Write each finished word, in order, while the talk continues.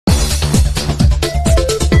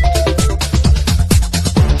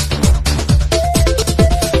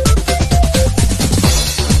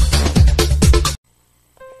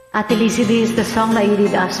Ate Lizzie, this is the song that you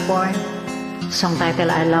did ask for. Song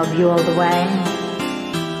title, I Love You All The Way.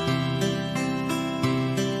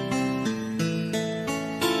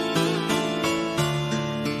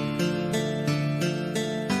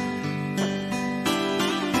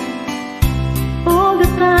 All the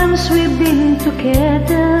times we've been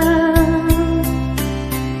together,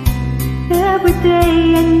 every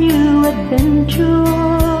day a new adventure,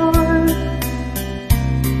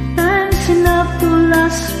 time's enough to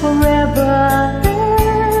last forever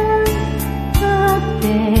and a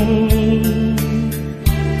day.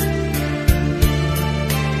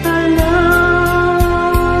 Our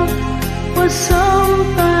love was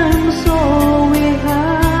sometimes all we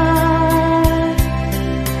had,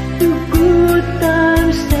 through good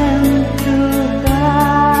times and through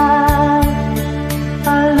bad.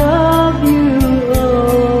 I love you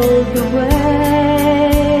all the way.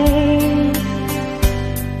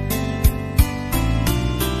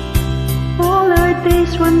 All our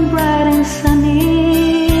days went bright and sunny.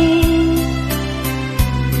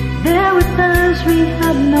 There were times we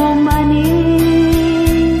had no money.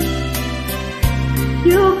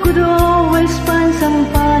 You could always find some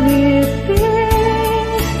funny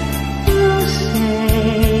things to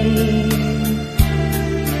say.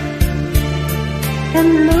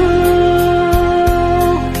 And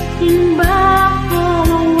looking back on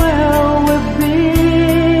where we've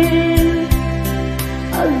been,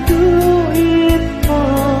 I'll do it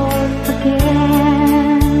all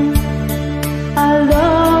again. I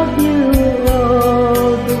love you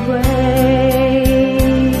all the way.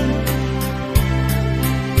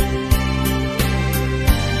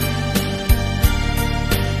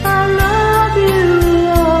 I love you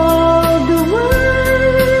all the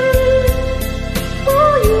way for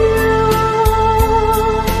you.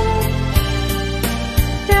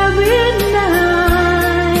 Every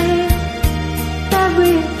night,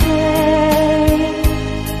 every day,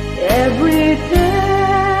 every day.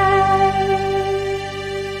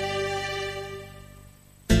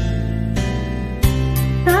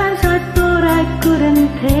 Times I thought I couldn't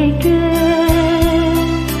take it,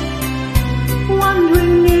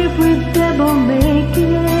 wondering if we'd ever make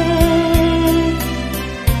it.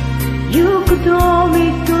 You could hold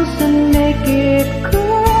me close and make it go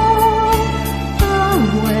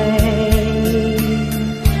away.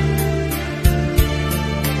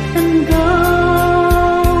 And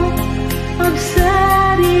though I've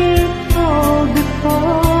said it all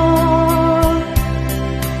before,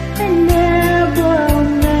 I never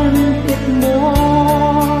meant it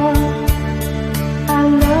more. I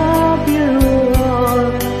love you all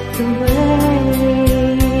the way.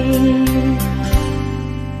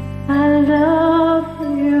 I love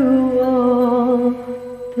you all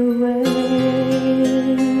the way.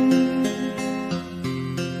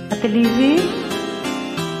 Ate Lizzie,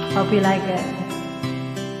 hope you like it.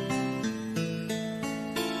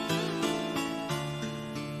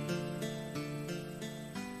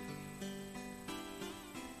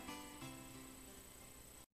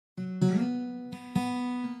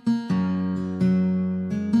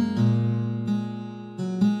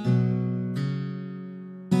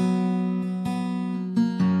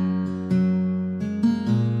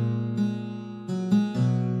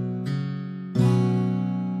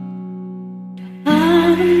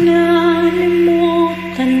 Ang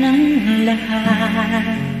nalimutan ng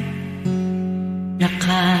lahat, na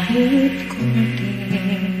kahit kunti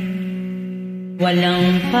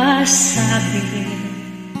walang pasabi.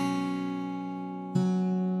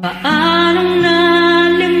 Paanong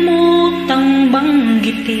nalimutang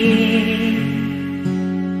banggitin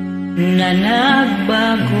na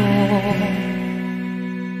nagbago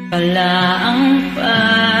pala ang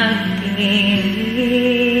pag-ibig.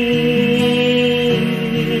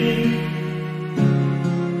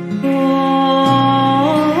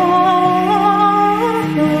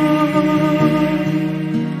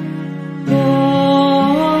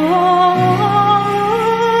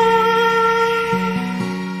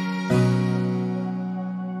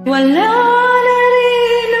 Wala na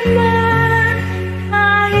rin naman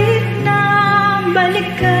kahit na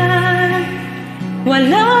balikan.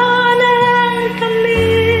 Wala na ang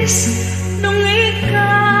tamis nung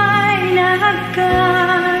ika'y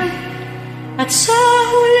nahagkan. At sa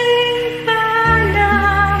huling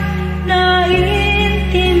paalam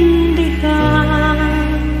naiintindihan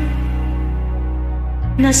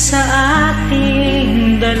na sa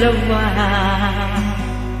ating dalawa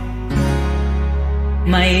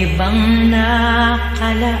may ibang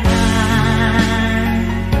nakalaan.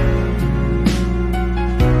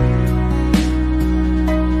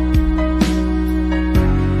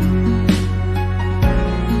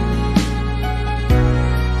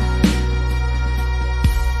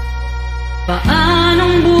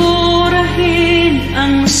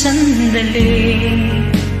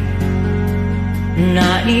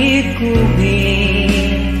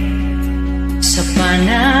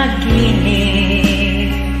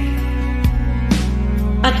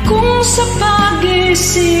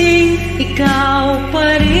 gising, ikaw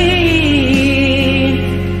pa rin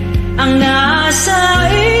ang nasa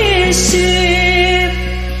isip,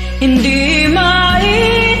 hindi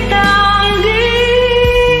maitanggi.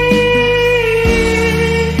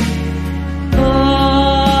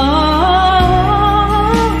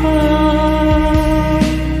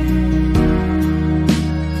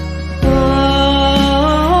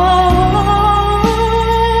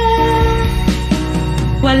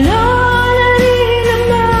 Wala na rin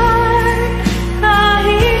naman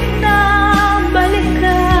kahit na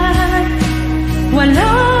balikan.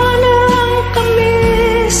 Wala nang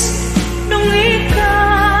kamis nung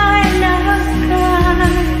ika'y lahat.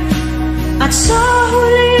 At sa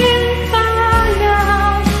huling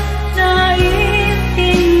pangalaw,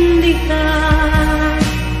 naiintindihan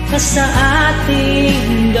ka sa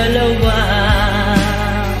ating dalawa.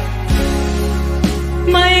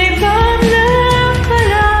 May ibang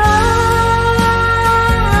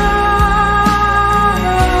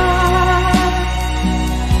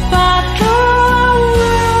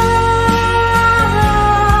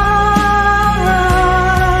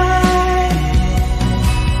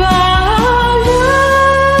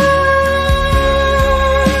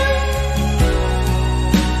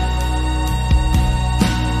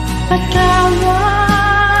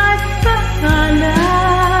patawad, pangalaw.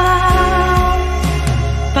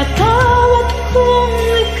 Patawad kung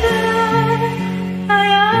ikaw ay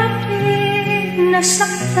ating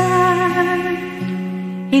nasaktan.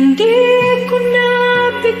 Hindi ko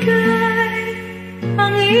nabigay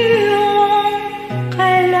ang iyong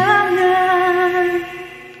kailangan.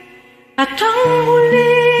 At ang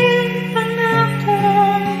huling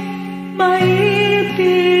pangakong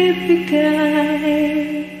maibibigay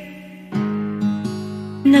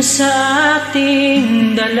na sa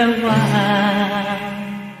ating dalawa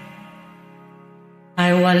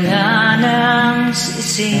ay wala nang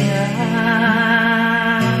sisihan.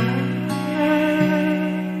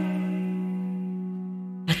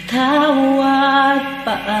 Patawad,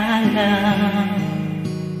 paalam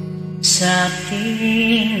sa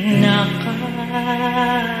ating nakaraan.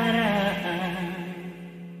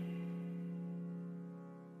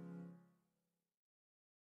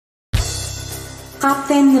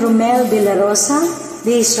 Captain Romel Villarosa,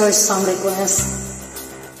 this is your song request.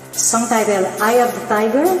 Song title, Eye of the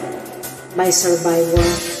Tiger by Survivor.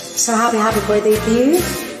 So happy birthday to you.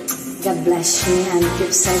 God bless you and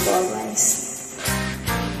keep safe always.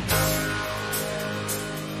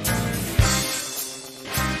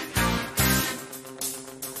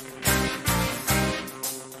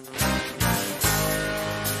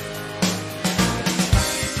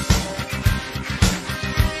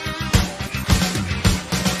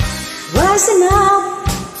 Rising up,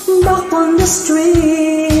 back on the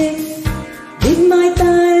street, did my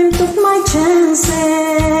time, took my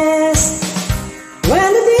chances. When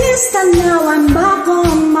it is done now, I'm back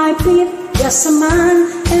on my feet, just a man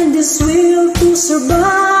and this will to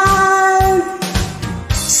survive.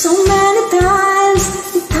 So many times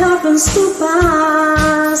it happens too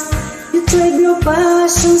fast, you trade your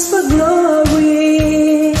passions for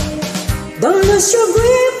glory. Don't lose your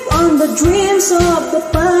grip on the dreams of the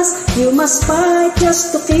past. You must fight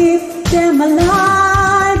just to keep them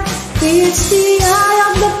alive. It's the eye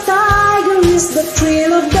of the tiger, it's the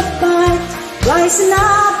thrill of the fight, rising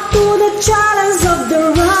up to the challenge of the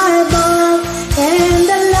rival. And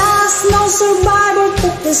the last known survivor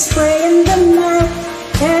took his prey in the night,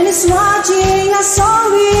 and is watching us all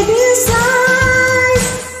with his eyes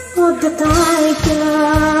of the tiger.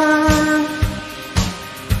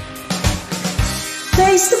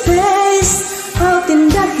 Face to face, out in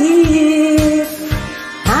the heat,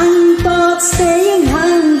 and thoughts staying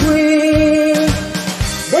hungry.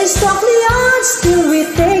 They stalk the odds till we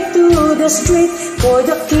take to the street for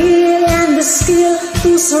the kill and the skill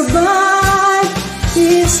to survive.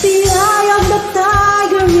 It's the eye of the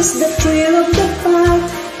tiger, it's the thrill of the fight,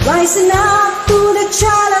 rising up to the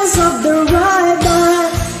challenge of the rival.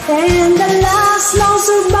 And the last known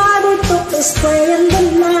survivor took his prey in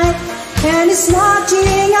the night, and is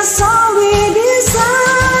watching us all with his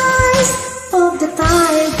eyes of the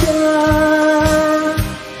tiger.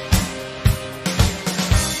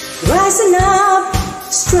 Rising up,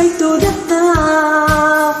 straight to the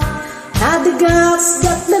top, had the guts,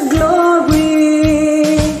 got the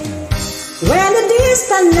glory. When it is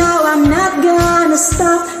done now, I'm not gonna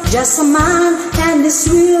stop, just a man and his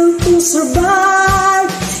will to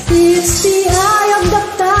survive. It's the eye of the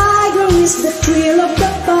tiger, it's the thrill of the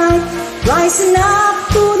fight, rising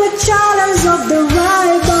up to the challenge of the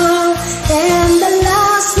rival. And the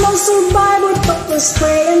last known survivor took his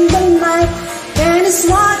prey in the night, and is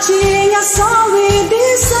watching us all with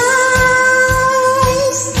these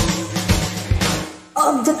eyes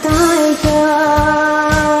of the tiger.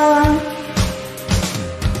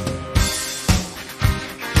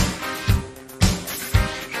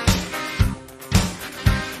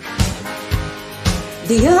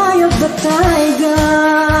 The eye of the tiger.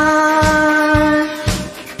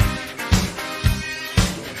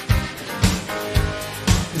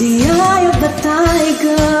 The eye of the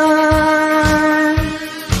tiger.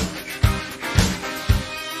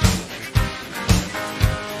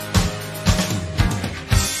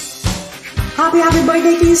 Happy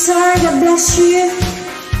birthday to you, sir. God bless you.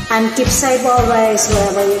 And keep safe always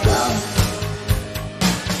wherever you go.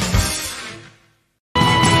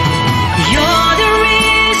 You're the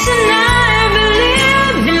reason I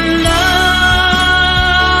believe in love,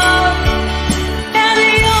 and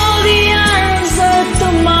you're the answer to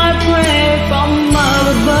my prayer from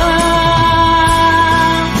above.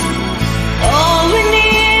 All we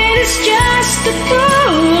need is just the two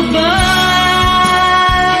of us.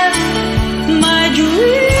 My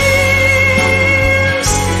dreams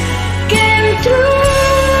came true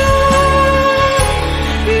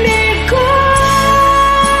because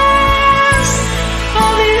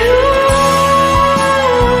of you.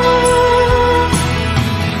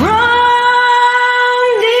 From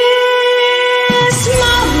this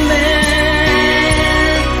moment,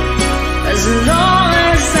 as long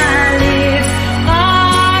as I live, I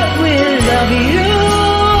will love you.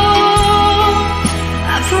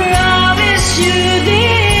 I promise you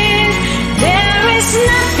this, there is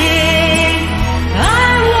nothing I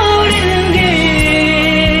wouldn't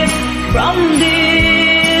give. From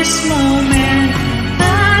this moment,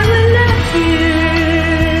 I will love you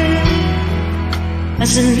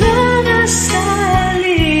as long